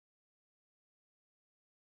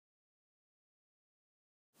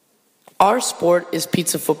Our sport is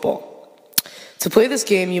pizza football. To play this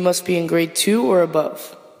game, you must be in grade 2 or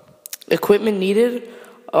above. Equipment needed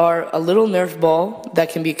are a little Nerf ball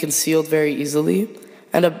that can be concealed very easily,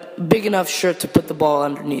 and a big enough shirt to put the ball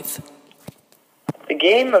underneath. The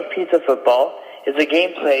game of pizza football is a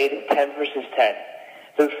game played 10 versus 10.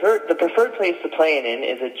 The preferred place to play it in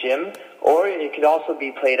is a gym, or it could also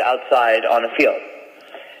be played outside on a field.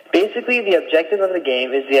 Basically, the objective of the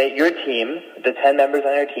game is that your team, the 10 members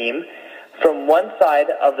on your team, from one side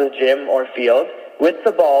of the gym or field with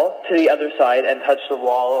the ball to the other side and touch the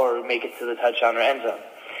wall or make it to the touchdown or end zone.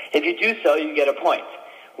 If you do so, you get a point.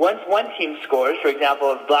 Once one team scores, for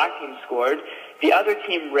example, if black team scored, the other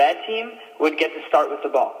team, red team, would get to start with the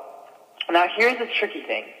ball. Now here's the tricky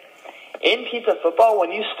thing. In pizza football,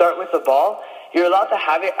 when you start with the ball, you're allowed to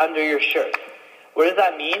have it under your shirt. What does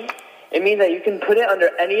that mean? It means that you can put it under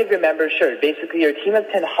any of your members' shirt. Basically, your team of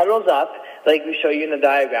 10 huddles up, like we show you in the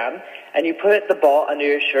diagram, and you put the ball under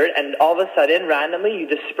your shirt, and all of a sudden, randomly, you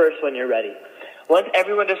disperse when you're ready. Once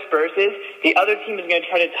everyone disperses, the other team is going to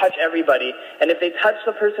try to touch everybody, and if they touch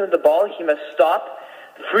the person with the ball, he must stop,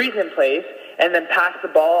 freeze in place, and then pass the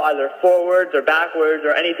ball either forwards or backwards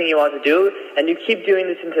or anything you want to do, and you keep doing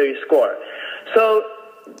this until you score. So,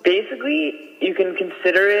 basically, you can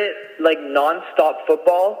consider it like non-stop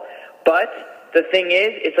football, but the thing is,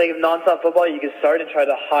 it's like non-stop football. You can start and try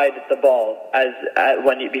to hide the ball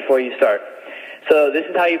before you start. So this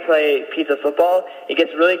is how you play pizza football. It gets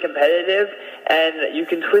really competitive, and you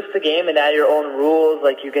can twist the game and add your own rules.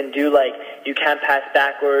 Like you can do you can't pass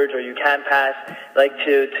backwards, or you can't pass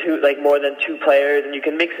to more than 2 players, and you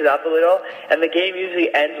can mix it up a little. And the game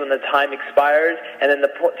usually ends when the time expires, and then the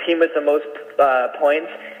team with the most points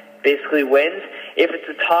basically wins. If it's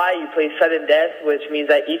a tie, you play sudden death, which means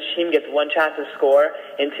that each team gets one chance to score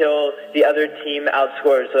until the other team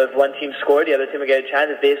outscores. So if one team scored, the other team would get a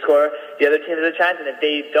chance. If they score, the other team has a chance. And if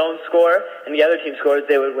they don't score and the other team scores,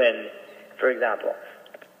 they would win, for example.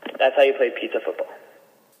 That's how you play pizza football.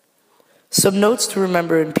 Some notes to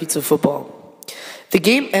remember in pizza football. The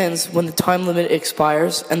game ends when the time limit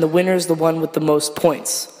expires, and the winner is the one with the most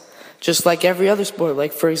points. Just like every other sport,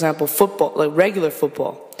 like for example football, like regular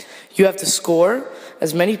football. You have to score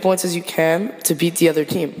as many points as you can to beat the other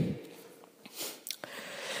team.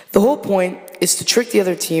 The whole point is to trick the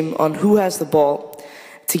other team on who has the ball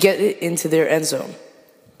to get it into their end zone.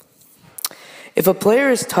 If a player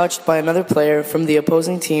is touched by another player from the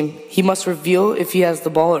opposing team, he must reveal if he has the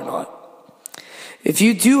ball or not. If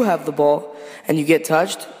you do have the ball and you get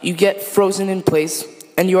touched, you get frozen in place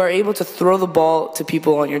and you are able to throw the ball to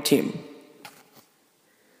people on your team.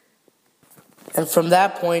 And from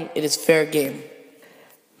that point, it is fair game.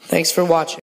 Thanks for watching.